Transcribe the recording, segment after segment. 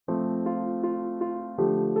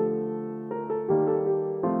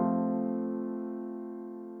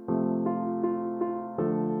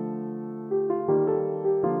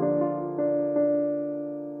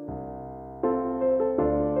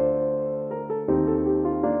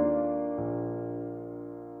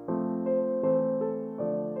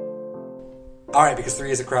All right, because 3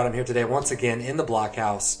 is a crowd, I'm here today once again in the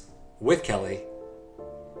Blockhouse with Kelly.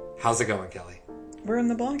 How's it going, Kelly? We're in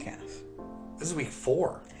the Blockhouse. This is week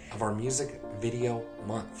 4 of our music video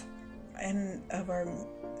month. And of our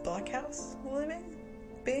Blockhouse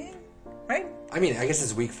being, right? I mean, I guess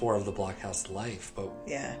it's week 4 of the Blockhouse life, but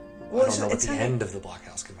yeah. Well, I don't know what the end of the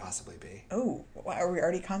Blockhouse could possibly be. Oh, are we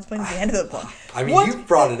already contemplating the end of the block? I mean, you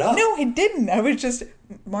brought it up. No, I didn't. I was just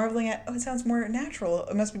marveling at, it sounds more natural.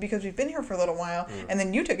 It must be because we've been here for a little while, and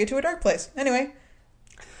then you took it to a dark place. Anyway.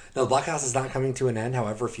 No, the Blockhouse is not coming to an end.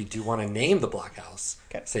 However, if you do want to name the Blockhouse,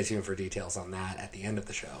 okay, stay tuned for details on that at the end of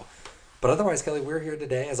the show. But otherwise, Kelly, we're here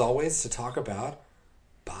today, as always, to talk about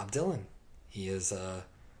Bob Dylan. He is a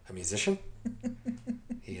musician.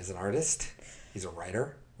 He is an artist. He's a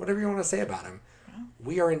writer. Whatever you want to say about him. Wow.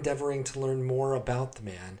 We are endeavoring to learn more about the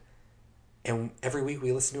man. And every week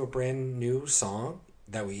we listen to a brand new song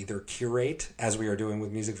that we either curate, as we are doing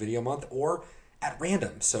with Music Video Month, or at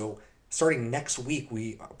random. So starting next week,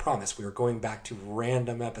 we promise we are going back to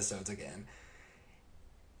random episodes again.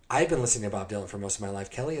 I've been listening to Bob Dylan for most of my life.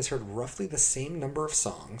 Kelly has heard roughly the same number of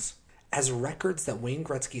songs as records that Wayne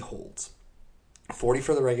Gretzky holds. 40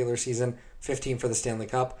 for the regular season, 15 for the Stanley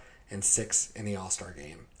Cup, and 6 in the All-Star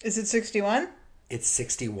game. Is it 61? It's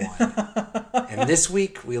 61. And this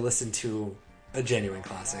week, we listened to a genuine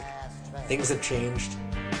classic. Things Have Changed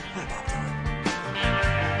by Bob Dylan.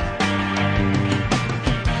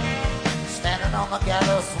 Standing on the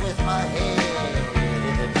gallows with my head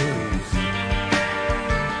in the news.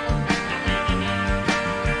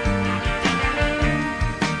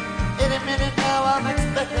 Any minute now, I'm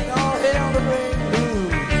expecting all hell to break loose.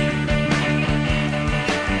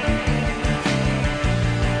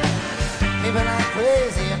 People are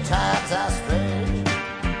crazy and times are strange.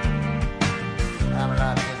 I'm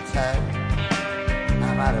locked in tight.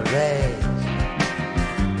 I'm out of range.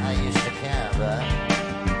 I used to care, but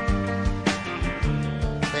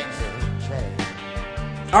things have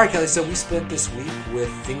changed. All right, Kelly, so we spent this week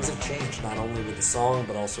with Things Have Changed, not only with the song,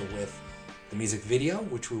 but also with the music video,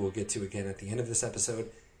 which we will get to again at the end of this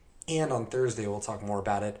episode. And on Thursday, we'll talk more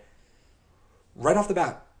about it. Right off the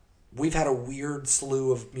bat, we've had a weird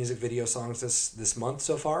slew of music video songs this month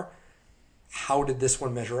so far. How did this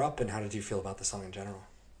one measure up, and how did you feel about the song in general?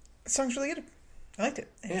 The song's really good. I liked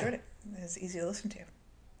it. I enjoyed it. It was easy to listen to.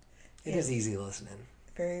 It is easy listening.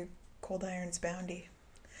 Very Cold Iron's Boundy.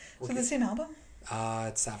 So the same album?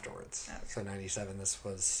 It's afterwards. Okay. So 97, this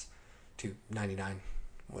was 99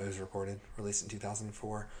 when it was recorded, released in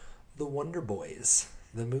 2004. The Wonder Boys,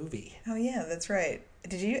 the movie. Oh yeah, that's right.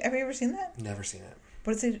 Have you ever seen that? Never seen it.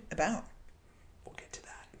 What is it about? We'll get to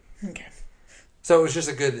that. Okay. So it was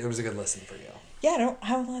a good listen for you. Yeah, I don't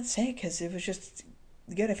have a lot to say because it was just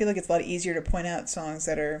good. I feel like it's a lot easier to point out songs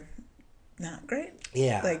that are not great.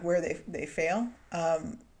 Yeah. Like where they fail.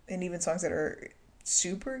 And even songs that are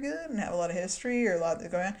super good and have a lot of history or a lot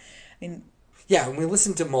going on. I mean, yeah, and we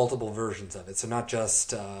listened to multiple versions of it. So not just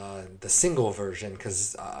the single version,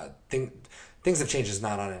 because Things Have Changed is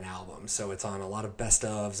not on an album. So it's on a lot of best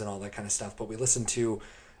ofs and all that kind of stuff. But we listened to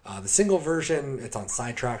the single version. It's on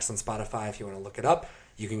Sidetracks on Spotify if you want to look it up.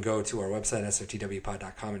 You can go to our website,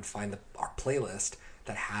 sotwpod.com, and find our playlist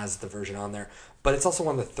that has the version on there. But it's also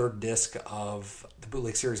on the third disc of the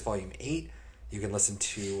Bootleg Series Volume 8. You can listen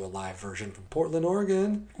to a live version from Portland,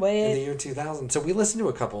 Oregon in the year 2000. So we listened to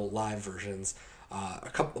a couple live versions.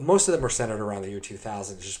 Most of them were centered around the year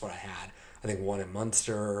 2000. It's just what I had. I think one in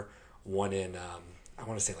Munster, one in, I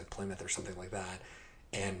want to say like Plymouth or something like that.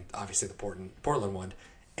 And obviously the Portland one.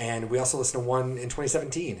 And we also listened to one in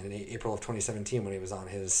 2017, in April of 2017, when he was on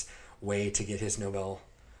his way to get his Nobel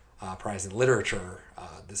Prize in Literature.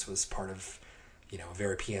 This was part of, a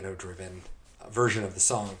very piano-driven version of the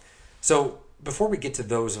song. So before we get to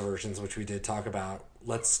those versions, which we did talk about,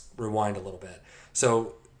 let's rewind a little bit.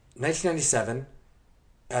 So 1997,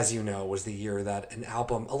 as you know, was the year that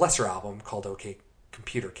a lesser album called OK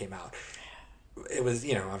Computer came out. It was,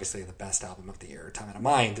 obviously the best album of the year. Time Out of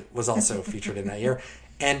Mind was also featured in that year.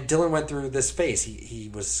 And Dylan went through this phase.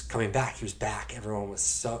 He was coming back. He was back. Everyone was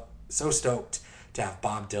so stoked to have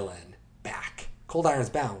Bob Dylan back. Cold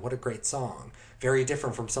Iron's Bound, what a great song. Very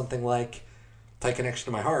different from something like Tight Connection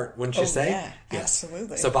to My Heart, wouldn't you say? Yeah, yes.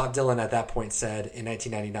 Absolutely. So Bob Dylan at that point said in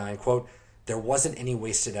 1999, quote, "There wasn't any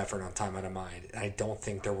wasted effort on Time Out of Mind, and I don't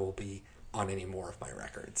think there will be on any more of my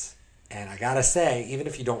records." And I gotta say, even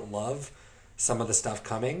if you don't love some of the stuff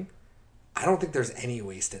coming, I don't think there's any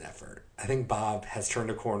wasted effort. I think Bob has turned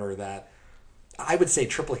a corner that I would say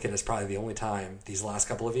Triplicate is probably the only time these last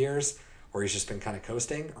couple of years where he's just been kind of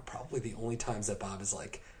coasting, are probably the only times that Bob is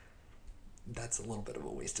like, that's a little bit of a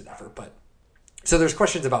wasted effort. But So there's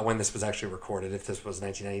questions about when this was actually recorded, if this was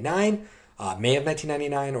 1999, May of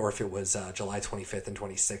 1999, or if it was July 25th and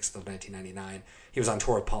 26th of 1999. He was on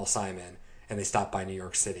tour with Paul Simon, and they stopped by New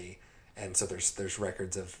York City. And so there's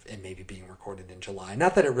records of it maybe being recorded in July.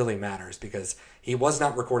 Not that it really matters, because he was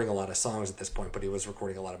not recording a lot of songs at this point, but he was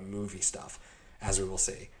recording a lot of movie stuff, as we will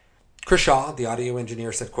see. Chris Shaw, the audio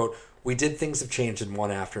engineer, said, quote, "We did Things Have Changed in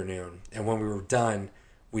one afternoon, and when we were done,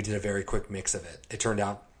 we did a very quick mix of it. It turned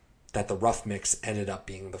out that the rough mix ended up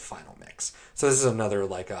being the final mix." So this is another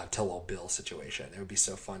like a Tell All Bill situation. It would be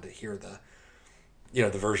so fun to hear the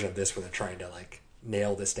version of this where they're trying to like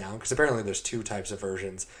nail this down, because apparently there's two types of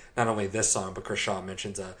versions. Not only this song, but Chris Shaw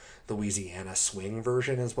mentions a Louisiana swing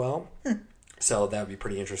version as well. So that would be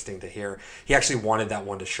pretty interesting to hear. He actually wanted that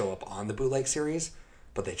one to show up on the bootleg series,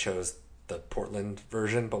 but they chose the Portland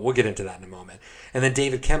version. But we'll get into that in a moment. And then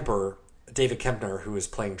David Kempner, who is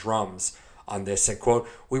playing drums on this, said, quote,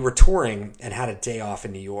 "We were touring and had a day off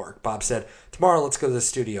in New York. Bob said, 'Tomorrow let's go to the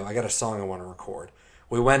studio. I got a song I want to record.'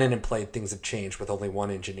 We went in and played Things Have Changed with only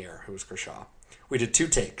one engineer, who was Chris Shaw. We did 2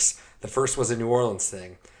 takes. The first was a New Orleans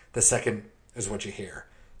thing. The second is what you hear.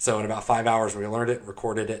 So in about 5 hours, we learned it,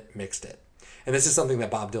 recorded it, mixed it." And this is something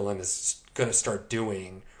that Bob Dylan is going to start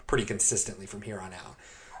doing pretty consistently from here on out.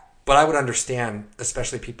 But I would understand,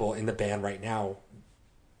 especially people in the band right now,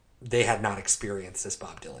 they had not experienced this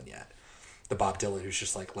Bob Dylan yet. The Bob Dylan who's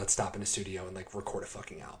just like, let's stop in a studio and like record a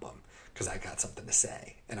fucking album because I got something to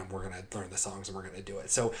say and we're going to learn the songs and we're going to do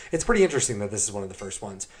it. So it's pretty interesting that this is one of the first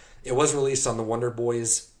ones. It was released on the Wonder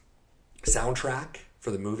Boys soundtrack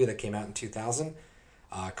for the movie that came out in 2000.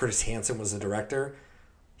 Curtis Hanson was the director.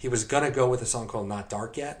 He was going to go with a song called Not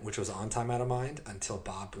Dark Yet, which was On Time Out of Mind, until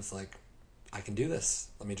Bob was like, I can do this.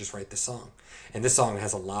 Let me just write this song. And this song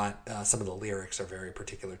has a lot, some of the lyrics are very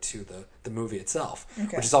particular to the movie itself,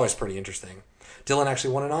 which is always pretty interesting. Dylan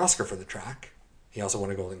actually won an Oscar for the track. He also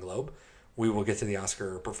won a Golden Globe. We will get to the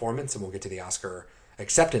Oscar performance and we'll get to the Oscar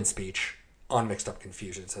acceptance speech on Mixed Up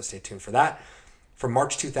Confusion, so stay tuned for that. From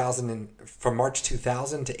March 2000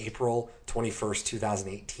 to April 21st,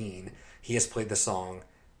 2018, he has played the song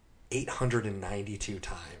 892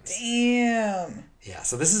 times. Damn. Yeah,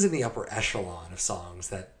 so this is in the upper echelon of songs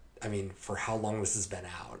that, I mean, for how long this has been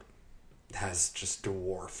out, has just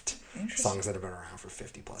dwarfed songs that have been around for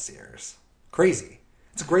 50 plus years. Crazy.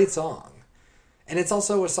 It's a great song. And it's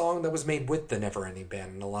also a song that was made with the Neverending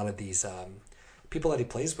Band, and a lot of these people that he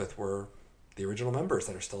plays with were the original members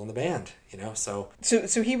that are still in the band, you know, so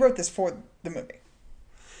he wrote this for the movie?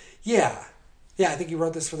 Yeah, I think he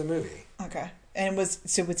wrote this for the movie. Okay. And was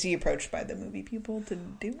he approached by the movie people to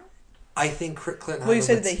do it? I think Clint Hyland... Well, you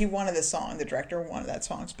said that he wanted the song, the director wanted that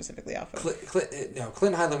song specifically off of...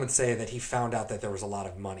 Clint Hyland would say that he found out that there was a lot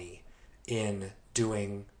of money in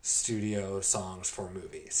doing studio songs for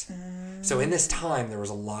movies. So in this time, there was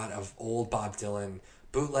a lot of old Bob Dylan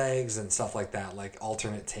bootlegs and stuff like that, like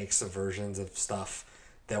alternate takes of versions of stuff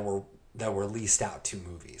that were leased out to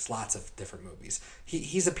movies, lots of different movies.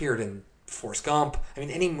 He's appeared in Forrest Gump. I mean,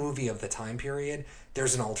 any movie of the time period,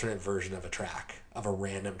 there's an alternate version of a track, of a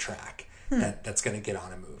random track that's going to get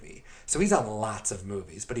on a movie. So he's on lots of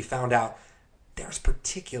movies, but he found out there's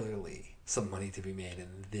particularly some money to be made in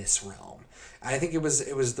this realm. I think it was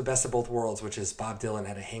the best of both worlds, which is Bob Dylan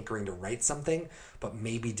had a hankering to write something, but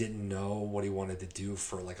maybe didn't know what he wanted to do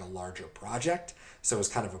for like a larger project. So it was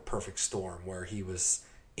kind of a perfect storm where he was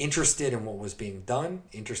interested in what was being done,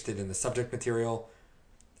 interested in the subject material,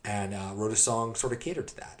 and wrote a song sort of catered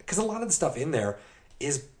to that. Because a lot of the stuff in there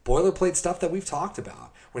is boilerplate stuff that we've talked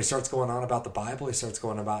about. When he starts going on about the Bible, he starts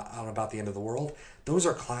going on about the end of the world. Those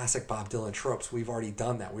are classic Bob Dylan tropes. We've already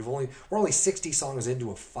done that. We're only 60 songs into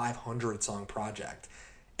a 500-song project,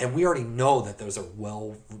 and we already know that those are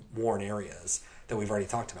well-worn areas that we've already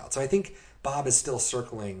talked about. So I think Bob is still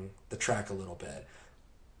circling the track a little bit,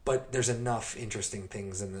 but there's enough interesting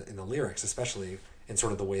things in the lyrics, especially in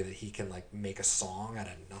sort of the way that he can like make a song out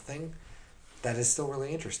of nothing, that is still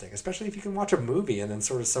really interesting, especially if you can watch a movie and then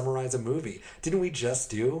sort of summarize a movie. Didn't we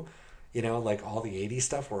just do, like all the 80s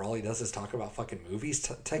stuff where all he does is talk about fucking movies?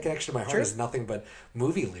 Take It Extra to My Heart is nothing but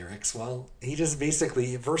movie lyrics. Well, he just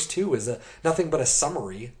basically, verse 2 is nothing but a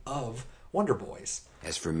summary of Wonder Boys.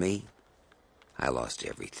 As for me, I lost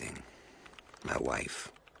everything. My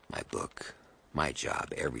wife, my book, my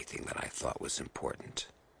job, everything that I thought was important.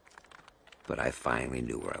 But I finally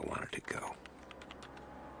knew where I wanted to go.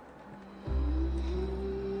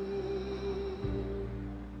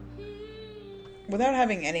 Without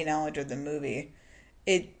having any knowledge of the movie,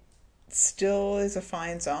 it still is a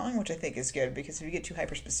fine song, which I think is good, because if you get too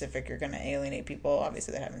hyper-specific, you're going to alienate people,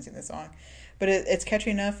 obviously, that haven't seen the song. But it's catchy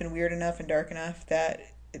enough and weird enough and dark enough that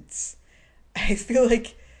it's I feel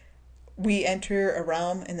like we enter a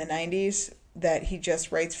realm in the 90s that he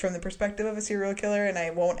just writes from the perspective of a serial killer, and I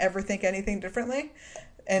won't ever think anything differently.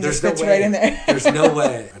 And There's it fits no way, right in there. There's no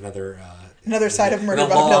way. Another side of Murder a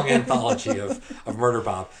Bob long Dylan. anthology of Murder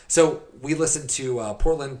Bob. So we listened to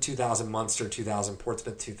Portland 2000, Munster 2000,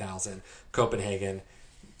 Portsmouth 2000, Copenhagen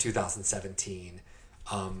 2017.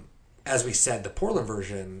 As we said, the Portland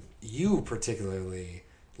version, you particularly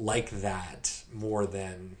like that more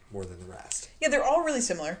than the rest. Yeah, they're all really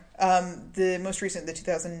similar. The most recent, the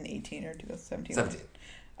 2018 or 2017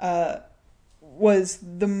 was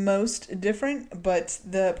the most different, but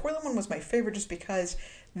the Portland one was my favorite just because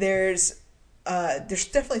there's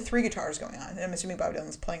definitely 3 guitars going on, and I'm assuming Bob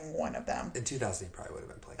Dylan's playing one of them. In 2000, he probably would have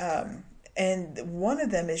been playing guitar. And one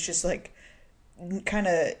of them is just like kind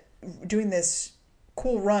of doing this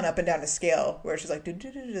cool run up and down a scale where it's just like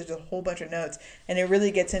there's a whole bunch of notes, and it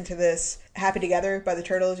really gets into this "Happy Together" by the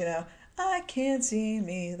Turtles. I can't see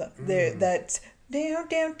me. That down,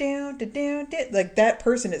 down, down, down, down. Like that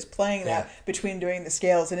person is playing that between doing the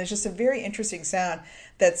scales, and it's just a very interesting sound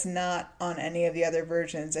that's not on any of the other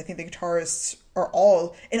versions. I think the guitarists are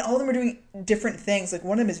all of them are doing different things. Like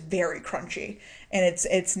one of them is very crunchy, and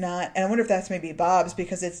it's not. And I wonder if that's maybe Bob's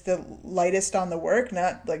because it's the lightest on the work.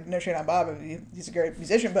 Not like no shade on Bob, he's a great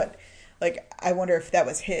musician, but like I wonder if that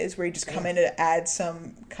was his, where he just come in to add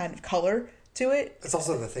some kind of color to it. It's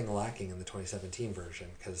also the thing lacking in the 2017 version,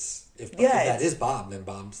 because if that is Bob, then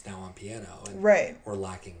Bob's now on piano, and right. We're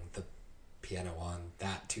lacking the piano on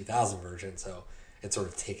that 2000 version, so it's sort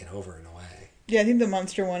of taken over in a way. Yeah, I think the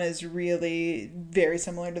Munster one is really very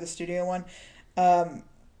similar to the studio one. In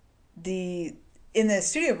the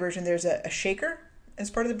studio version, there's a shaker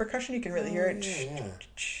as part of the percussion. You can really hear it. Yeah.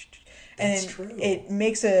 And it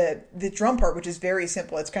makes the drum part, which is very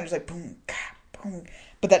simple. It's kind of just like boom, ka, boom.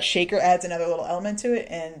 But that shaker adds another little element to it.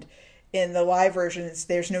 And in the live versions,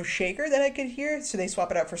 there's no shaker that I could hear, so they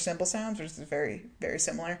swap it out for cymbal sounds, which is very, very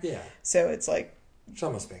similar. Yeah. So it's like, which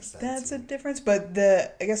almost makes sense. That's a difference. But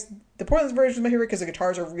I guess the Portland version is my favorite because the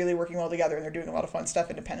guitars are really working well together and they're doing a lot of fun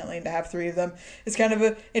stuff independently. And to have 3 of them is kind of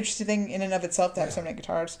an interesting thing in and of itself to have so many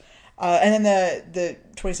guitars. And then the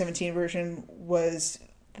 2017 version was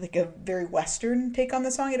like a very Western take on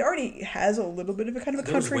the song. It already has a little bit of a kind of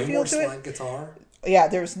a country feel to it. There was way more slide guitar. Yeah,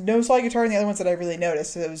 there was no slide guitar in the other ones that I really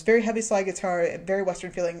noticed. So it was very heavy slide guitar, very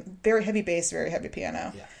Western feeling, very heavy bass, very heavy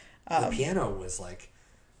piano. Yeah. The piano was like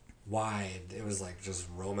wide. It was like just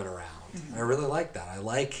roaming around. Mm-hmm. I really like that. I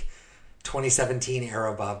like 2017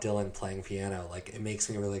 era Bob Dylan playing piano. Like it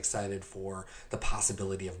makes me really excited for the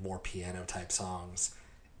possibility of more piano type songs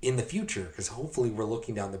in the future, because hopefully we're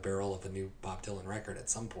looking down the barrel of a new Bob Dylan record at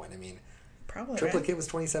some point. I mean, probably Triplicate was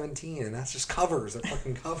 2017, and that's just covers. They're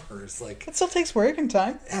fucking covers. Like it still takes work and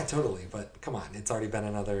time. Yeah, totally. But come on, it's already been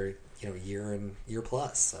another year and year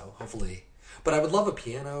plus. So hopefully, but I would love a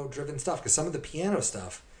piano driven stuff, because some of the piano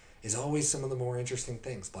stuff is always some of the more interesting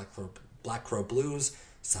things. Black Crow Blues,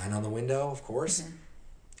 Sign on the Window, of course. Mm-hmm.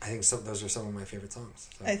 I think those are some of my favorite songs.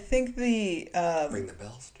 So. I think the Ring the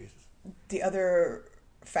Bells, Jesus. The other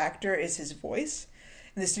factor is his voice.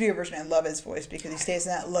 In the studio version, I love his voice because he stays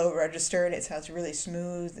in that low register and it sounds really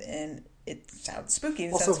smooth and it sounds spooky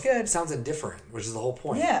and also, sounds good. It sounds indifferent, which is the whole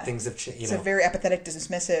point. Yeah. Things have changed. It's a very apathetic,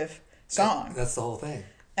 dismissive song. That's the whole thing.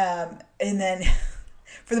 And then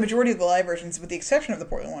for the majority of the live versions, with the exception of the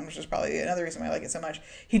Portland one, which is probably another reason why I like it so much,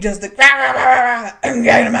 he does the I'm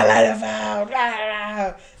getting my life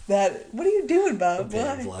out. That, what are you doing, Bob?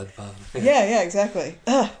 The blood, Bob. Yeah, exactly.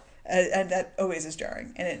 Ugh. And that always is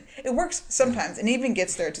jarring. And it works sometimes, and even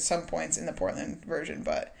gets there to some points in the Portland version,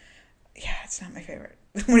 but yeah, it's not my favorite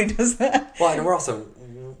when he does that. Well, and we're also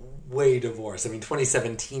way divorced. I mean,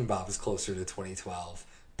 2017 Bob is closer to 2012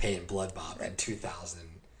 Pain Blood Bob, right. And 2000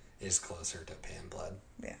 is closer to Pain Blood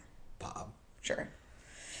Bob. Sure.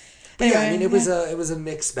 But anyway, I mean, it was a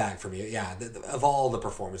mixed bag for me. Yeah, of all the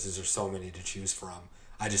performances, there's so many to choose from.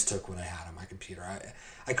 I just took what I had on my computer.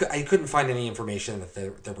 I couldn't find any information that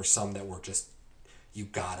there were some that were just you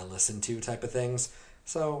gotta listen to type of things.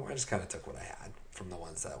 So I just kind of took what I had from the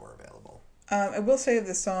ones that were available. I will say of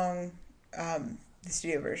the song, the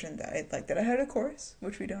studio version, that I like that I had a chorus,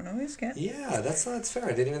 which we don't always get. Yeah, that's fair. I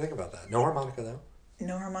didn't even think about that. No harmonica though.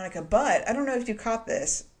 No harmonica, but I don't know if you caught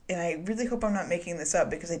this, and I really hope I'm not making this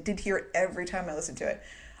up because I did hear it every time I listened to it.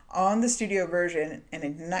 On the studio version, and I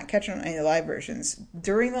did not catch it on any of the live versions,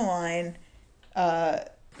 during the line,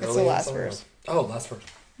 it's the last verse. Oh, last verse.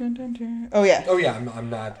 Oh, yeah. Oh, yeah, I'm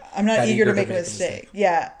not eager to make a mistake.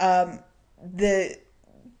 Yeah. The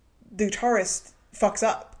guitarist fucks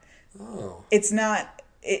up. Oh. It's not,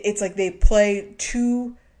 it's like they play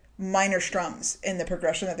 2 minor strums in the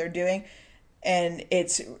progression that they're doing, and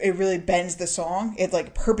it really bends the song. It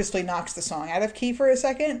like purposely knocks the song out of key for a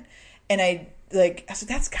second, and I was like,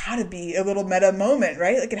 that's gotta be a little meta moment,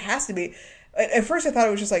 right? Like it has to be. At first I thought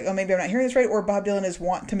it was just like, oh, maybe I'm not hearing this right, or Bob Dylan is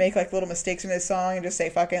want to make like little mistakes in his song and just say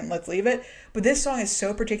fuck it and let's leave it. But this song is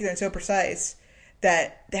so particular and so precise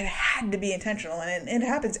that had to be intentional, and it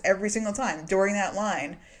happens every single time during that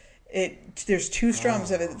line. There's two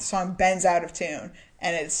strums of it. The song bends out of tune,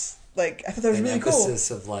 and it's like, I thought that was really cool.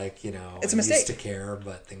 Emphasis of like, it's a mistake. I used to care,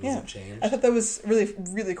 but things have changed. I thought that was really,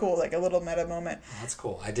 really cool, like a little meta moment. Oh, that's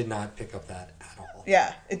cool. I did not pick up that at all.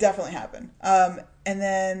 Yeah, it definitely happened. And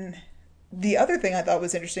then the other thing I thought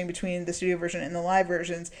was interesting between the studio version and the live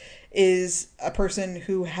versions is a person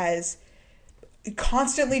who has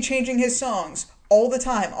constantly changing his songs all the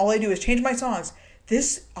time. All I do is change my songs.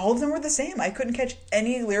 All of them were the same. I couldn't catch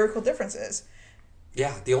any lyrical differences.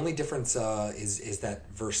 Yeah, the only difference is that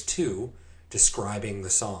verse 2 describing the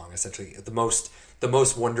song, essentially the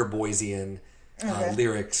most Wonder Boysian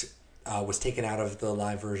lyrics was taken out of the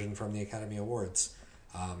live version from the Academy Awards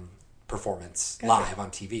performance live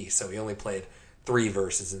on TV. So we only played 3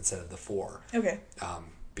 verses instead of the 4. Okay.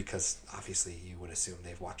 Because obviously you would assume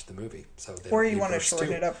they've watched the movie, so or you want to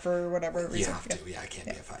shorten it up for whatever reason. You have to. Yeah, it can't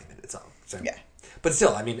be a 5-minute song. So. Yeah. But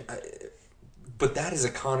still, I mean, but that is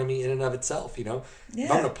economy in and of itself. You know, if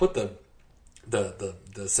I'm going to put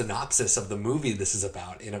the synopsis of the movie this is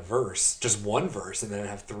about in a verse, just one verse, and then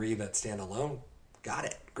have 3 that stand alone, got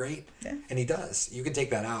it, great. Yeah. And he does. You can take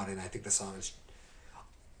that out, and I think the song is.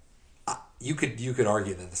 You could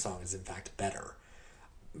argue that the song is in fact better,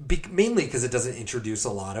 mainly because it doesn't introduce a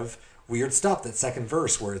lot of weird stuff. That second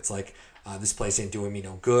verse where it's like, this place ain't doing me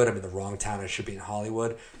no good. I'm in the wrong town. I should be in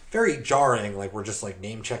Hollywood. Very jarring. Like we're just like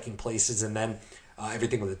name checking places, and then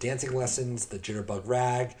everything with the dancing lessons, the jitterbug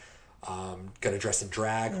rag, gonna dress in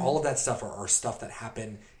drag. All of that stuff are stuff that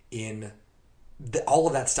happen in. All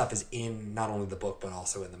of that stuff is in not only the book but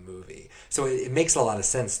also in the movie. So it makes a lot of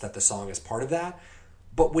sense that the song is part of that.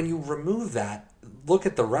 But when you remove that, look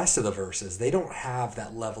at the rest of the verses. They don't have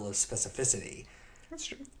that level of specificity. That's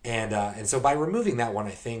true. And so by removing that one, I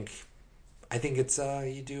think it's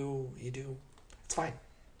you do it's fine.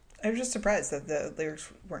 I was just surprised that the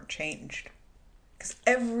lyrics weren't changed, because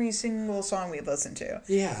every single song we've listened to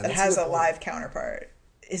that has a live counterpart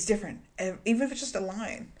is different, even if it's just a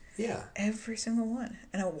line. Yeah, every single one.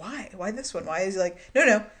 And why this one? Why is he like,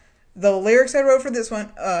 no, the lyrics I wrote for this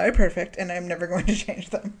one are perfect, and I'm never going to change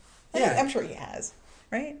them. I'm sure he has,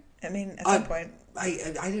 right? I mean, at some point. I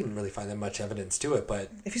didn't really find that much evidence to it, but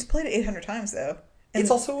if he's played it 800 times, though. It's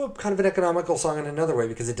also a kind of an economical song in another way,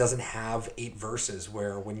 because it doesn't have 8 verses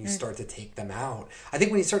where when you start to take them out, I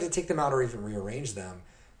think when you start to take them out or even rearrange them,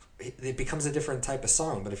 it becomes a different type of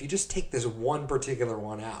song. But if you just take this one particular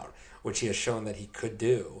one out, which he has shown that he could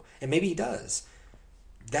do, and maybe he does,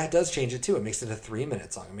 that does change it too. It makes it a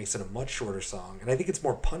 3-minute song. It makes it a much shorter song. And I think it's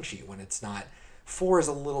more punchy when it's not. 4 is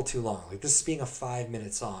a little too long. Like this being a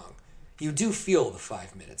 5-minute song, you do feel the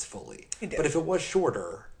 5 minutes fully. But if it was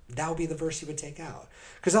shorter, that would be the verse you would take out.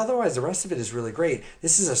 Because otherwise, the rest of it is really great.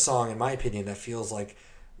 This is a song, in my opinion, that feels like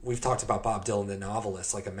we've talked about Bob Dylan, the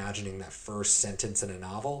novelist, like imagining that first sentence in a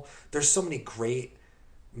novel. There's so many great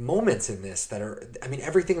moments in this that are, I mean,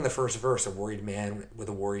 everything in the first verse, a worried man with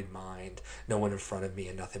a worried mind, no one in front of me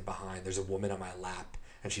and nothing behind. There's a woman on my lap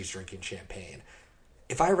and she's drinking champagne.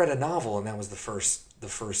 If I read a novel and that was the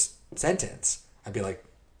first sentence, I'd be like,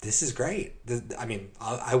 this is great. I mean,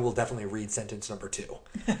 I will definitely read sentence number 2.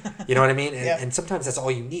 You know what I mean? And sometimes that's all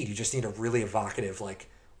you need. You just need a really evocative, like,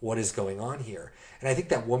 what is going on here? And I think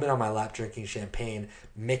that woman on my lap drinking champagne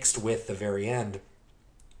mixed with the very end,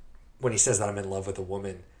 when he says that I'm in love with a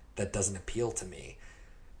woman that doesn't appeal to me,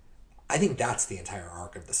 I think that's the entire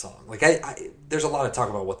arc of the song. Like, there's a lot of talk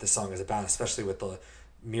about what this song is about, especially with the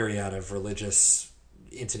myriad of religious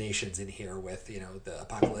intonations in here with, you know, the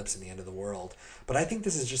apocalypse and the end of the world. But I think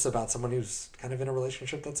this is just about someone who's kind of in a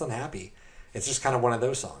relationship that's unhappy. It's just kind of one of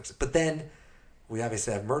those songs. But then we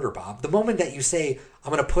obviously have Murder Bob. The moment that you say,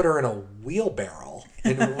 I'm going to put her in a wheelbarrow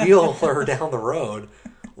and wheel her down the road,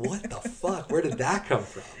 what the fuck? Where did that come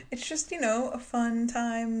from? It's just, you know, a fun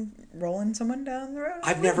time rolling someone down the road.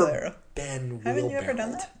 I've never been wheelbarrowed. Haven't you ever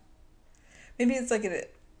done that? Maybe it's like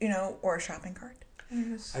or a shopping cart.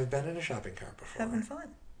 I've been in a shopping cart before. Having fun.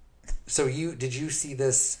 So did you see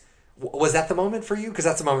this? Was that the moment for you? Because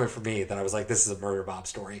that's the moment for me that I was like, this is a Murder Bob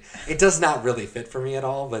story. It does not really fit for me at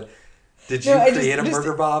all, but did you create a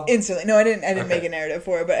Murder Bob? Instantly. No, I didn't make a narrative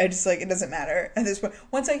for it, but I just like, it doesn't matter at this point.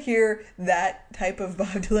 Once I hear that type of Bob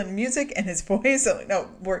Dylan music and his voice, I'm like, no,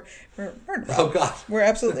 we're Murder Bob. Oh God. We're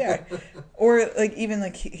absolutely are. Or like even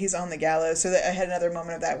like he's on the gallows. So that I had another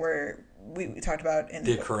moment of that where we talked about in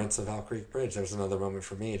The occurrence of Owl Creek Bridge. There's another moment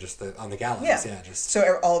for me, just on the gallows. Yeah. Just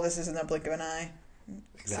so all of this is in the blink of an eye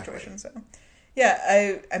situation. So,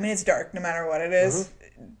 yeah, I mean, it's dark no matter what it is.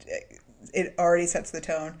 It already sets the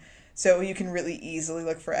tone. So you can really easily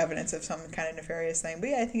look for evidence of some kind of nefarious thing. But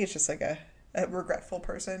yeah, I think it's just like a regretful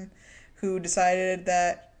person who decided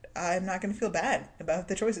that I'm not going to feel bad about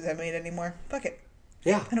the choices I've made anymore. Fuck it.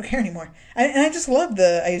 Yeah. I don't care anymore. And I just love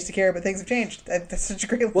I used to care, but things have changed. That's such a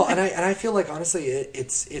great line. Well, and I feel like, honestly,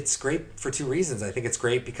 it's great for two reasons. I think it's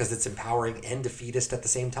great because it's empowering and defeatist at the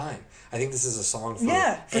same time. I think this is a song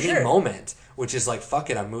for any moment, which is like, fuck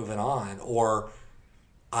it, I'm moving on. Or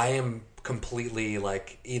I am completely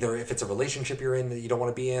like, either if it's a relationship you're in that you don't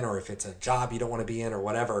want to be in, or if it's a job you don't want to be in, or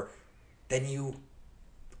whatever, then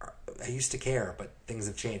I used to care, but things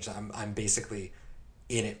have changed. I'm basically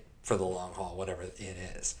in it for the long haul, whatever it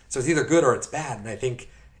is. So it's either good or it's bad, and I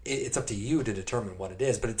think it's up to you to determine what it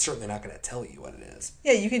is, but it's certainly not going to tell you what it is.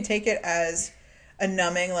 Yeah, you can take it as a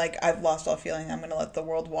numbing, like, I've lost all feeling, I'm going to let the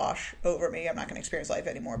world wash over me, I'm not going to experience life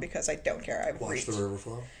anymore because I don't care, I've Watch the river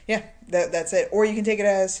flow. Yeah, that's it. Or you can take it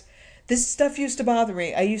as, this stuff used to bother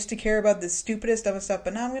me, I used to care about the stupidest, dumbest stuff,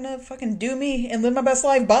 but now I'm going to fucking do me and live my best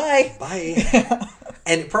life, bye! Bye!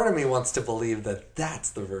 And part of me wants to believe that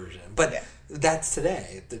that's the version, but that's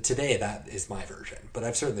today. Today, that is my version, but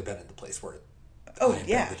I've certainly been in the place where I've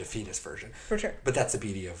been the defeatist version. For sure. But that's the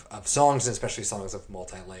beauty of songs, and especially songs of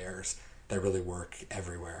multi-layers that really work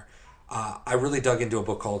everywhere. I really dug into a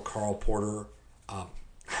book called Carl Porter. I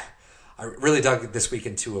really dug this week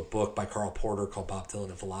into a book by Carl Porter called Bob Dylan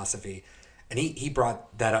and Philosophy, and he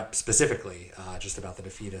brought that up specifically, just about the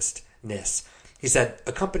defeatistness. He said,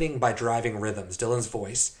 accompanying by driving rhythms, Dylan's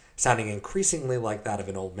voice, sounding increasingly like that of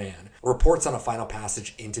an old man, reports on a final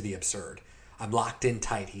passage into the absurd. I'm locked in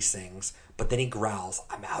tight, he sings, but then he growls,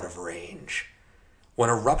 I'm out of range. When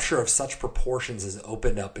a rupture of such proportions is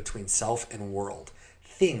opened up between self and world,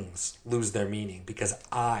 things lose their meaning because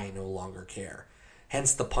I no longer care.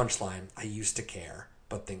 Hence the punchline, I used to care,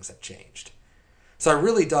 but things have changed. So I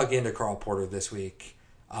really dug into Carl Porter this week.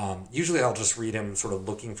 Usually I'll just read him sort of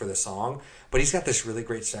looking for the song, but he's got this really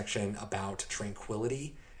great section about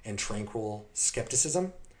tranquility and tranquil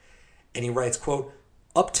skepticism. And he writes, quote,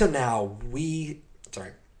 Up to now we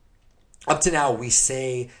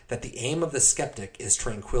say that the aim of the skeptic is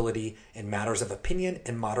tranquility in matters of opinion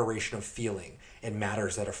and moderation of feeling in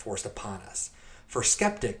matters that are forced upon us. For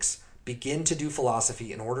skeptics begin to do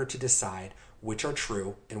philosophy in order to decide which are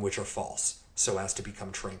true and which are false, so as to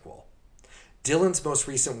become tranquil. Dylan's most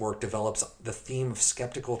recent work develops the theme of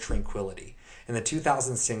skeptical tranquility. In the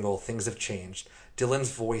 2000 single, Things Have Changed,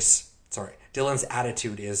 Dylan's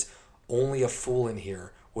attitude is, only a fool in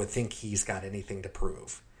here would think he's got anything to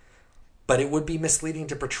prove. But it would be misleading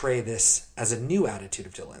to portray this as a new attitude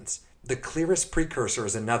of Dylan's. The clearest precursor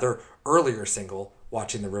is another earlier single,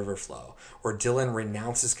 Watching the River Flow, where Dylan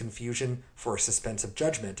renounces confusion for a suspense of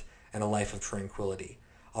judgment and a life of tranquility.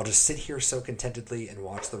 I'll just sit here so contentedly and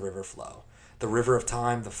watch the river flow. The river of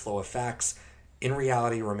time, the flow of facts, in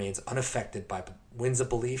reality remains unaffected by winds of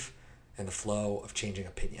belief and the flow of changing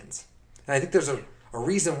opinions. And I think there's a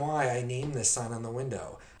reason why I named this Sign on the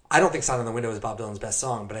Window. I don't think Sign on the Window is Bob Dylan's best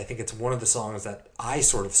song, but I think it's one of the songs that I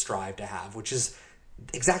sort of strive to have, which is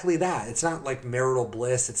exactly that. It's not like marital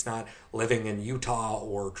bliss. It's not living in Utah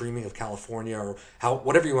or dreaming of California or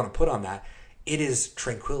whatever you want to put on that. It is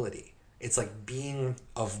tranquility. It's like being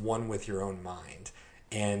of one with your own mind.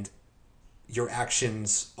 And your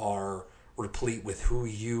actions are replete with who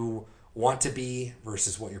you want to be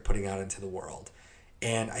versus what you're putting out into the world.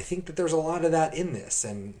 And I think that there's a lot of that in this.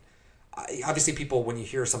 And obviously people, when you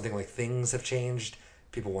hear something like Things Have Changed,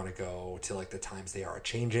 people want to go to like the times they are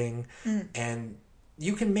changing. And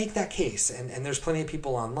you can make that case. And there's plenty of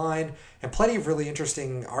people online and plenty of really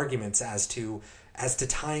interesting arguments as to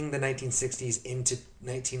tying the 1960s into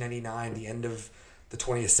 1999, the end of the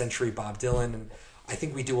 20th century Bob Dylan. And I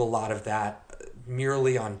think we do a lot of that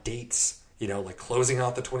merely on dates, like closing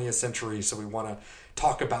out the 20th century. So we want to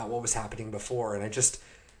talk about what was happening before. And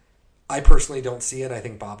I personally don't see it. I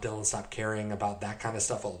think Bob Dylan stopped caring about that kind of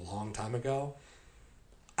stuff a long time ago.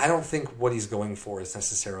 I don't think what he's going for is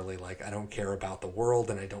necessarily like, I don't care about the world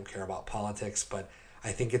and I don't care about politics, but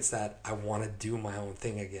I think it's that I want to do my own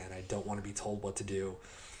thing again. I don't want to be told what to do.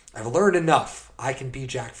 I've learned enough. I can be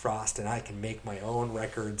Jack Frost and I can make my own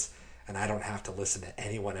records and I don't have to listen to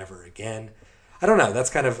anyone ever again. I don't know.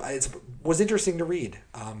 That's it was interesting to read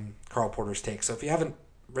Carl Porter's take. So if you haven't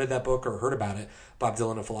read that book or heard about it, Bob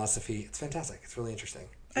Dylan and Philosophy, it's fantastic. It's really interesting.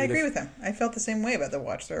 I agree with him. I felt the same way about the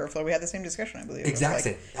Watch the River Flow. We had the same discussion, I believe.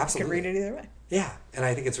 Exactly. Like, absolutely. You could read it either way. Yeah. And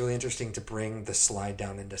I think it's really interesting to bring the slide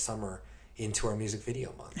down into summer into our music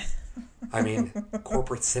video month. I mean,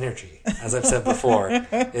 corporate synergy, as I've said before,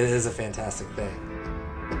 it is a fantastic thing.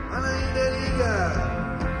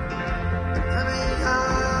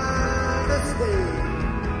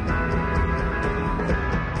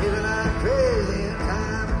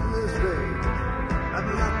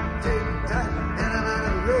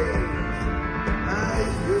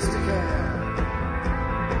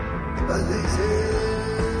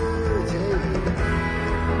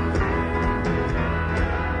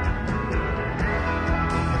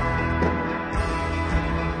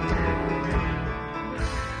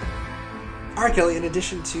 All right, Kelly, in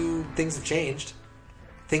addition to things have changed,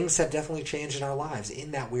 things have definitely changed in our lives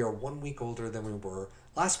in that we are 1 week older than we were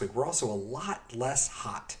last week. We're also a lot less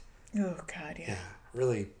hot. Oh, God, yeah. Yeah,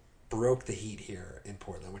 really broke the heat here in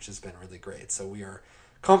Portland, which has been really great. So we are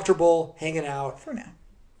comfortable hanging out. For now.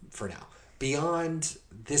 Beyond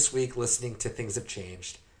this week, listening to Things Have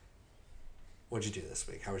Changed, what'd you do this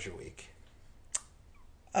week? How was your week?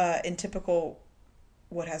 In typical,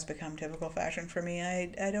 what has become typical fashion for me,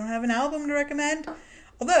 I don't have an album to recommend.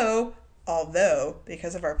 Although,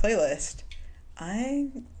 because of our playlist, I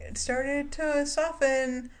started to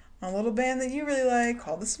soften on a little band that you really like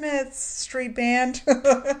called The Smiths, street band. I was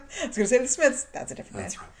going to say The Smiths. That's a different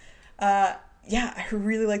band. Right. Yeah, I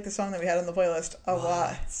really like the song that we had on the playlist a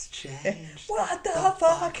lot. What's changed? What the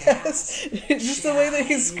fuck has It's just the way that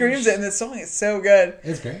he screams it in this song is so good.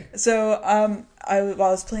 It's great. So, while I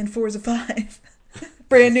was playing Forza 5,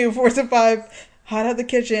 brand new Forza 5, hot out the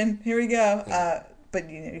kitchen, here we go. But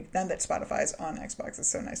now that Spotify's on Xbox, it's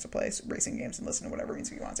so nice to play racing games and listen to whatever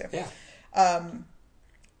music you want to. Yeah.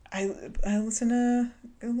 I listen to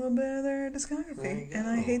a little bit of their discography, and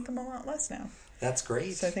I hate them a lot less now. That's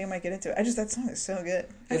great. So I think I might get into it. That song is so good.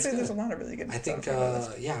 Actually, there's a lot of really good songs. I think,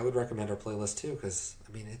 I would recommend our playlist too, because,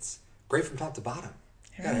 I mean, it's great from top to bottom.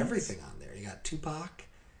 You got everything on there. You got Tupac,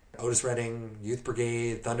 Otis Redding, Youth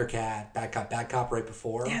Brigade, Thundercat, Bad Cop right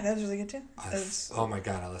before. Yeah, that was really good too. Oh my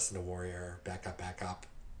God, I listened to Warrior, Bad Cop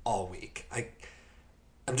all week.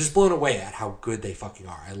 I'm just blown away at how good they fucking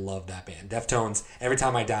are. I love that band. Deftones, Every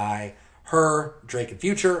Time I Die, Her, Drake and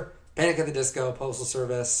Future, Panic at the Disco, Postal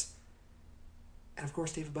Service, and of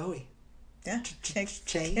course David Bowie. Yeah, can't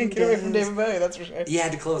get away from David Bowie, that's for sure. You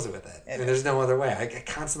had to close it with it. I mean, there's no other way. I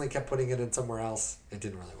constantly kept putting it in somewhere else. It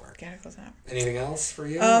didn't really work. Gotta close it out. Anything else for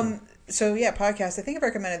you? So yeah, podcast. I think I've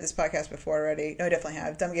recommended this podcast before already. No, I definitely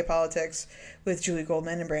have. Dumb Gay Politics with Julie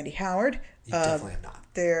Goldman and Brandy Howard. You definitely have not.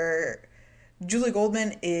 Julie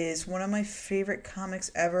Goldman is one of my favorite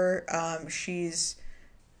comics ever.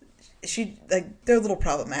 They're a little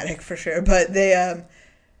problematic for sure, but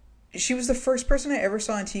she was the first person I ever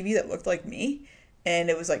saw on TV that looked like me,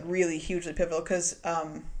 and it was like really hugely pivotal because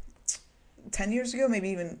 10 years ago, maybe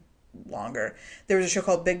even longer, there was a show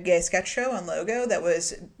called Big Gay Sketch Show on Logo that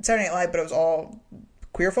was Saturday Night Live, but it was all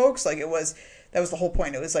queer folks. That was the whole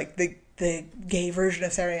point. It was like the gay version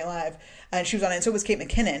of Saturday Night Live, and she was on it, and so was Kate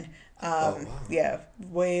McKinnon. Wow. Yeah,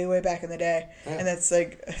 way back in the day, yeah. And that's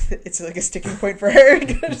it's like a sticking point for her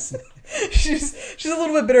because she's a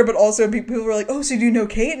little bit bitter, but also people were like, "Oh, so do you know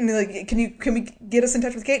Kate?" And like, can we get us in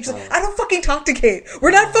touch with Kate? She's like, "I don't fucking talk to Kate. We're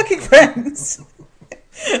not fucking friends."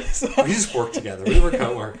 So, we just worked together. We were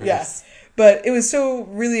co-workers. Yes, but it was so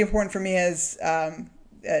really important for me as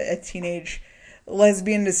a teenage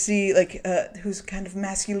lesbian to see who's kind of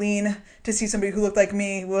masculine, to see somebody who looked like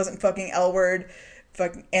me, who wasn't fucking L-word.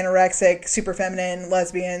 Fucking anorexic, super feminine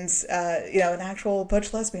lesbians, an actual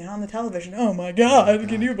butch lesbian on the television. Oh my God,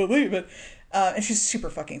 can you believe it? And she's super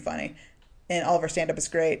fucking funny. And all of her stand-up is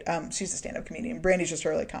great. She's a stand-up comedian. Brandy's just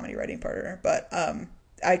her comedy writing partner. But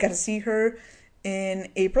I got to see her in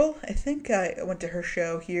April. I think I went to her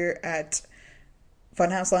show here at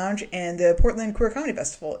Funhouse Lounge, and the Portland Queer Comedy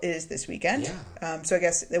Festival is this weekend. Yeah. So I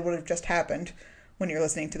guess it would have just happened when you're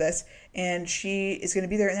listening to this, and she is going to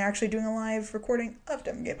be there, and they're actually doing a live recording of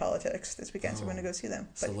Dumb Gay Politics this weekend, so we're going to go see them.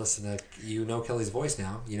 So listen to, Kelly's voice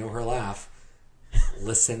now, her laugh.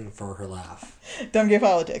 Listen for her laugh. Dumb Gay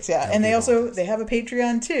Politics, yeah. And they have a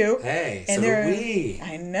Patreon too. Hey, and so do we.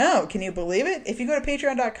 I know. Can you believe it? If you go to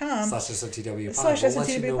patreon.com/SOTW pod,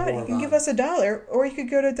 you can give us $1, or you could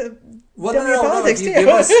go to Dumb Gay Politics too.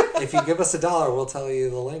 If you give us $1, we'll tell you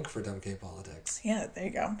the link for Dumb Gay Politics. Yeah, there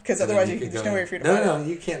you go. Because otherwise there's no way for you to find it. No,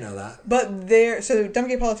 you can't know that. But so Dumb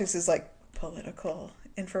Gay Politics is like political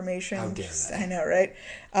information. How dare they? I know, right?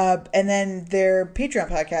 And then their Patreon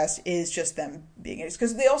podcast is just them being idiots.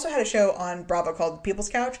 Because they also had a show on Bravo called People's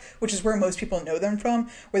Couch, which is where most people know them from,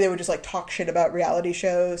 where they would just talk shit about reality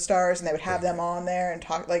show stars, and they would have them on there and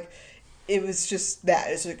talk it was just that.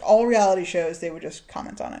 It's all reality shows. They would just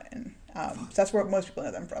comment on it, and So that's where most people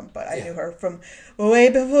know them from, but I Yeah. knew her from way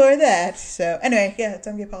before that. So anyway, yeah, it's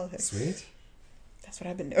Gay Politics. Sweet. That's what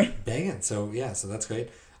I've been doing. Banging. So that's great.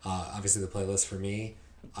 Obviously the playlist for me,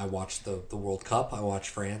 I watched the World Cup. I watched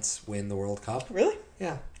France win the World Cup. Really?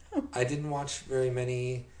 Yeah. I didn't watch very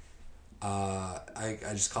many. I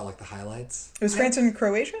just caught like the highlights. It was France and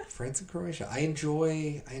Croatia? France and Croatia. I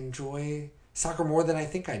enjoy soccer more than I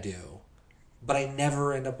think I do, but I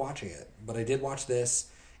never end up watching it. But I did watch this,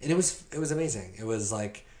 and it was amazing. It was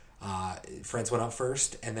like France went up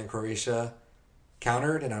first, and then Croatia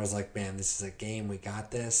countered, and I was like, man, this is a game. We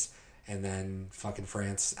got this. And then fucking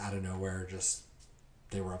France out of nowhere just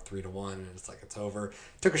they were up 3-1, and it's like it's over.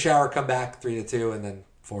 Took a shower, come back 3-2, and then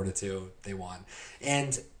 4-2. They won,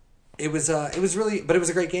 and it was really, but it was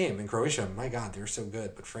a great game. In Croatia, my God, they were so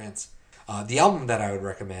good. But France, the album that I would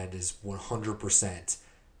recommend is 100%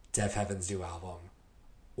 Deaf Heaven's new album,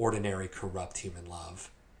 Ordinary Corrupt Human Love.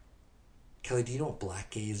 Kelly, do you know what black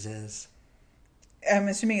gaze is? I'm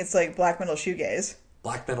assuming it's like black metal shoegaze.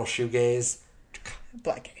 Black metal shoegaze.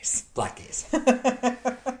 Black gaze. Black gaze.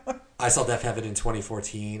 I saw Deaf Heaven in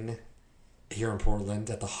 2014 here in Portland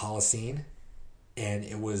at the Holocene, and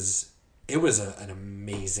it was an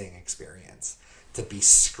amazing experience to be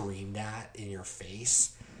screamed at in your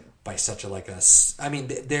face by such I mean,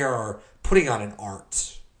 they are putting on an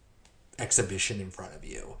art exhibition in front of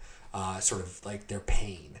you, sort of like their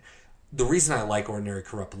pain. The reason I like Ordinary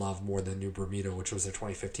Corrupt Love more than New Bermuda, which was their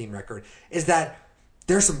 2015 record, is that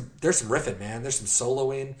there's some riffing, man. There's some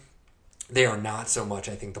soloing. They are not so much,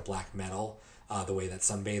 I think, the black metal, the way that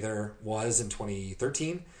Sunbather was in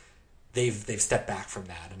 2013. They've stepped back from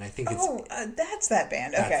that, and I think it's that's that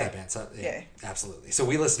band. Okay, that's that band. So, yeah, absolutely. So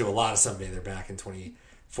we listened to a lot of Sunbather back in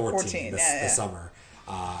 2014, the summer.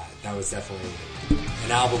 That was definitely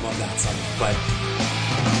an album of that summer, but.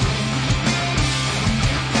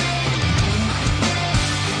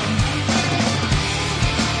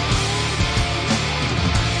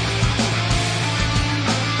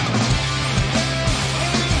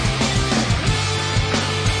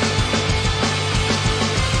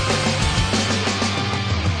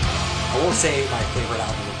 I won't say my favorite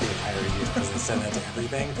album of the entire year because I said that to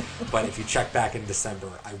everything, but if you check back in December,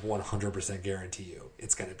 I 100% guarantee you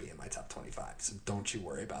it's going to be in my top 25, so don't you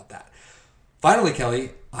worry about that. Finally,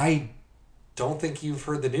 Kelly, I don't think you've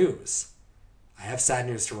heard the news. I have sad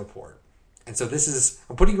news to report. And so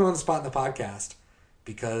I'm putting you on the spot in the podcast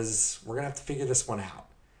because we're going to have to figure this one out.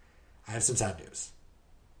 I have some sad news.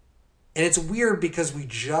 And it's weird because we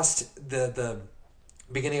just, the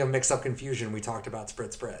beginning of Mix Up Confusion, we talked about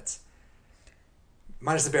Spritz Spritz.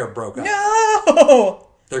 Minus the Bear broke up. No!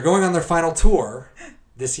 They're going on their final tour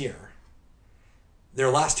this year. Their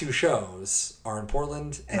last two shows are in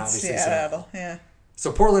Portland and obviously Seattle. Yeah.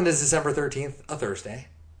 So Portland is December 13th, a Thursday.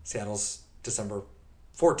 Seattle's December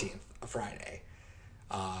 14th, a Friday.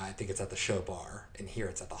 I think it's at the Show Bar, and here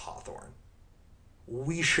it's at the Hawthorne.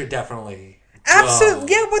 We should definitely Absolutely.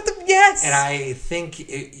 go. Yeah, yes. And I think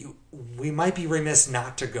we might be remiss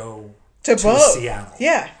not to go to both. Seattle.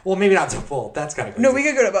 Yeah. Well, maybe not to both. That's got to go. No, we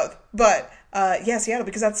could go to both. But, yeah, Seattle,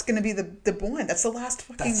 because that's going to be the one. That's the last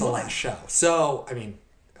fucking That's the one. last show. So, I mean,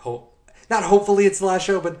 not hopefully it's the last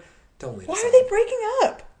show, but don't leave us Why are on. they breaking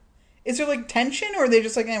up? Is there, like, tension, or are they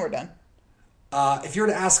just like, we're done? If you were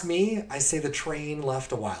to ask me, I say the train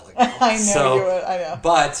left a while ago. I know you would. I know.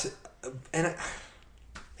 But,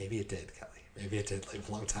 maybe it did, Kelly. Maybe it did leave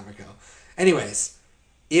a long time ago. Anyways,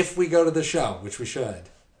 if we go to the show, which we should,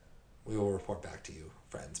 we will report back to you,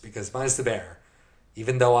 friends. Because Minus the Bear,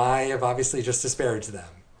 even though I have obviously just disparaged them,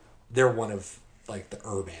 they're one of, like, the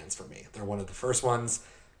bands for me. They're one of the first ones.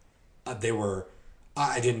 I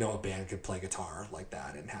didn't know a band could play guitar like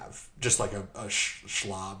that and have just like a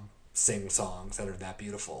schlob sing songs that are that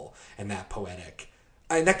beautiful and that poetic.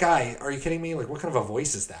 That guy, are you kidding me? Like, what kind of a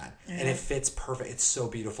voice is that? Yeah. And it fits perfect. It's so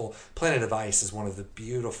beautiful. Planet of Ice is one of the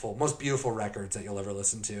most beautiful records that you'll ever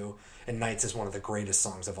listen to. And Nights is one of the greatest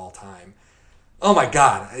songs of all time. Oh my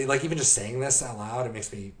God. Like, even just saying this out loud, it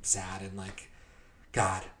makes me sad and like,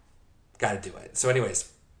 God, gotta do it. So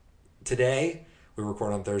anyways, today, we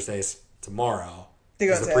record on Thursdays. Tomorrow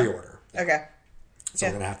is the pre-order. Okay. So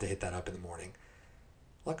we're going to have to hit that up in the morning.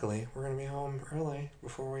 Luckily, we're going to be home early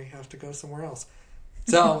before we have to go somewhere else.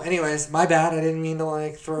 So, anyways, my bad. I didn't mean to,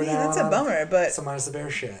 like, throw down that's a bummer, but some Minus the Bear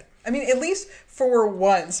shit. I mean, at least for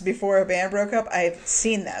once before a band broke up, I've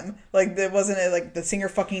seen them. Like, there wasn't like the singer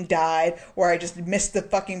fucking died, or I just missed the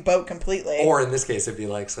fucking boat completely. Or in this case, it'd be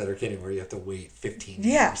like Sleater-Kinney, where you have to wait 15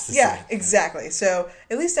 yeah, years to yeah, see it. exactly. So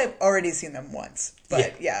at least I've already seen them once.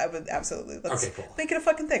 But yeah, I would absolutely. Let's Okay, cool. make it a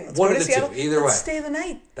fucking thing. Let's One go of to the Seattle. two, either Let's way. stay the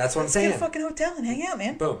night. That's what I'm Let's saying. get a fucking hotel and hang out,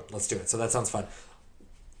 man. Boom, let's do it. So that sounds fun.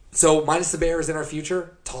 So Minus the Bear is in our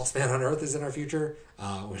future. Tallest Man on Earth is in our future,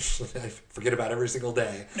 which I forget about every single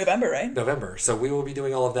day. November. So we will be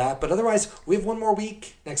doing all of that. But otherwise, we have one more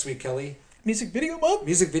week next week, Kelly. Music video month.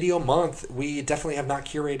 Music video month. We definitely have not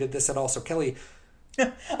curated this at all. So Kelly,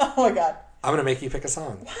 Oh my god. I'm going to make you pick a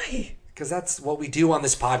song. Why? Because that's what we do on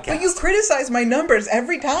this podcast. But you criticize my numbers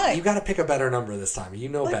every time. You got to pick a better number this time. You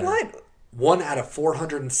know Like better. what? 1 out of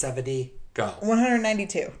 470. Go.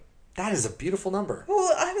 192. That is a beautiful number. Well,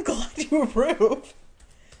 I'm glad you approve.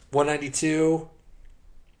 192.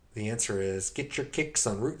 The answer is Get Your Kicks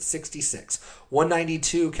on Route 66.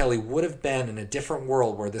 192, Kelly, would have been in a different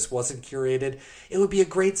world where this wasn't curated. It would be a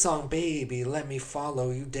great song, Baby, Let Me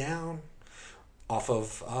Follow You Down, off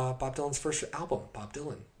of Bob Dylan's first album, Bob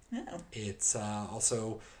Dylan. Oh. It's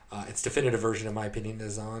also, its definitive version, in my opinion,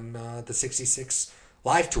 is on the 66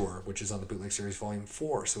 live tour, which is on the Bootleg Series Volume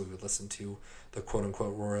 4. So we would listen to the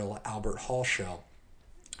quote-unquote Royal Albert Hall show.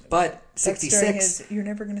 But 66... That's during his You're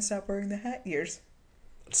Never Gonna Stop Wearing the Hat years.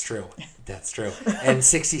 That's true. That's true. And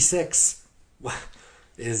 66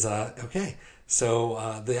 is, okay.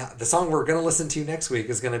 So the song we're going to listen to next week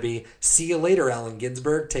is going to be See You Later, Allen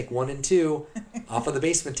Ginsberg, take 1 and 2, off of the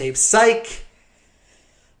Basement Tape. Psych!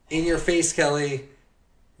 In your face, Kelly.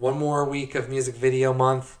 One more week of music video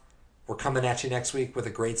month. We're coming at you next week with a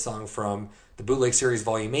great song from the Bootleg Series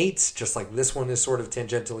Volume 8, just like this one is sort of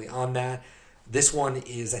tangentially on that. This one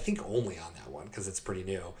is, I think, only on that one because it's pretty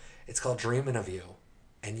new. It's called Dreamin' of You.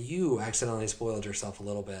 And you accidentally spoiled yourself a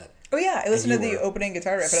little bit. Oh yeah, I listened to you the were opening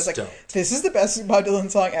guitar riff and I was like, stoked. this is the best Bob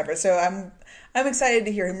Dylan song ever. So I'm excited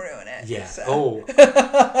to hear him ruin it. Yeah. So.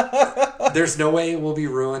 Oh. There's no way it will be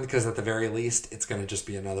ruined because at the very least, it's going to just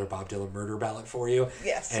be another Bob Dylan murder ballad for you.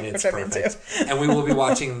 Yes, and it's which I'm into. perfect. And we will be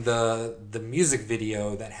watching the music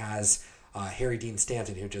video that has Harry Dean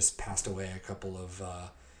Stanton, who just passed away a couple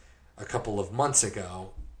of months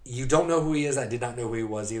ago. You don't know who he is. I did not know who he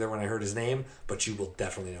was either when I heard his name, but you will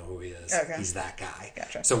definitely know who he is. Okay. He's that guy.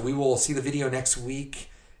 Gotcha. So we will see the video next week,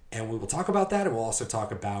 and we will talk about that, and we'll also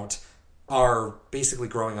talk about our basically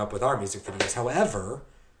growing up with our music videos. However,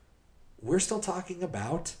 we're still talking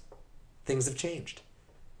about Things Have Changed.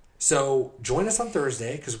 So join us on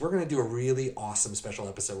Thursday, because we're going to do a really awesome special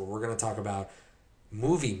episode where we're going to talk about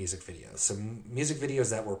movie music videos. So music videos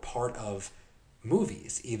that were part of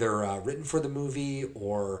movies, either written for the movie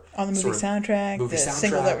or on the movie soundtrack,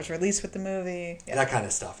 single that was released with the movie, that kind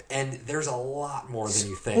of stuff. And there's a lot more than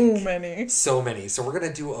you think. So many. So we're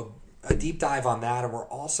going to do a deep dive on that, and we're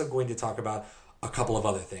also going to talk about a couple of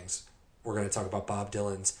other things. We're going to talk about Bob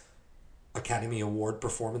Dylan's Academy Award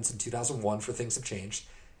performance in 2001 for Things Have Changed.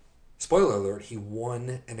 Spoiler alert, he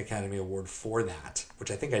won an Academy Award for that, which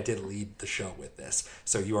I think I did lead the show with this,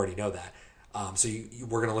 so you already know that. So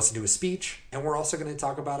we're going to listen to his speech, and we're also going to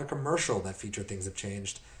talk about a commercial that featured Things Have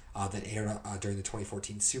Changed that aired during the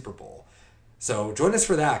 2014 Super Bowl. So join us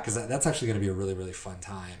for that, because that's actually going to be a really, really fun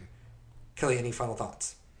time. Kelly, any final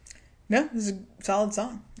thoughts? No, this is a solid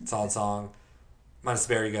song. Solid song. Minus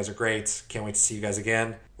the Bear, you guys are great. Can't wait to see you guys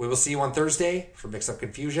again. We will see you on Thursday for Mix Up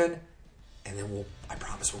Confusion, and then I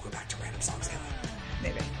promise we'll go back to random songs, Kelly.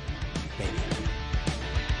 Maybe.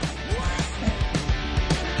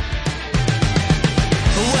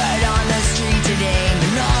 Word on the street today,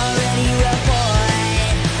 minority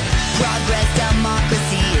report. Progress,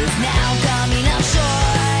 democracy is now coming up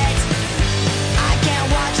short. I can't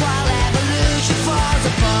watch while evolution falls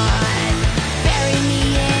apart. Bury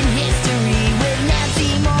me in history with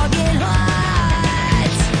Nancy Morgan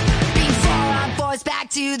Hart. Before I'm forced back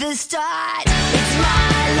to the start, it's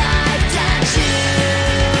my life, don't you?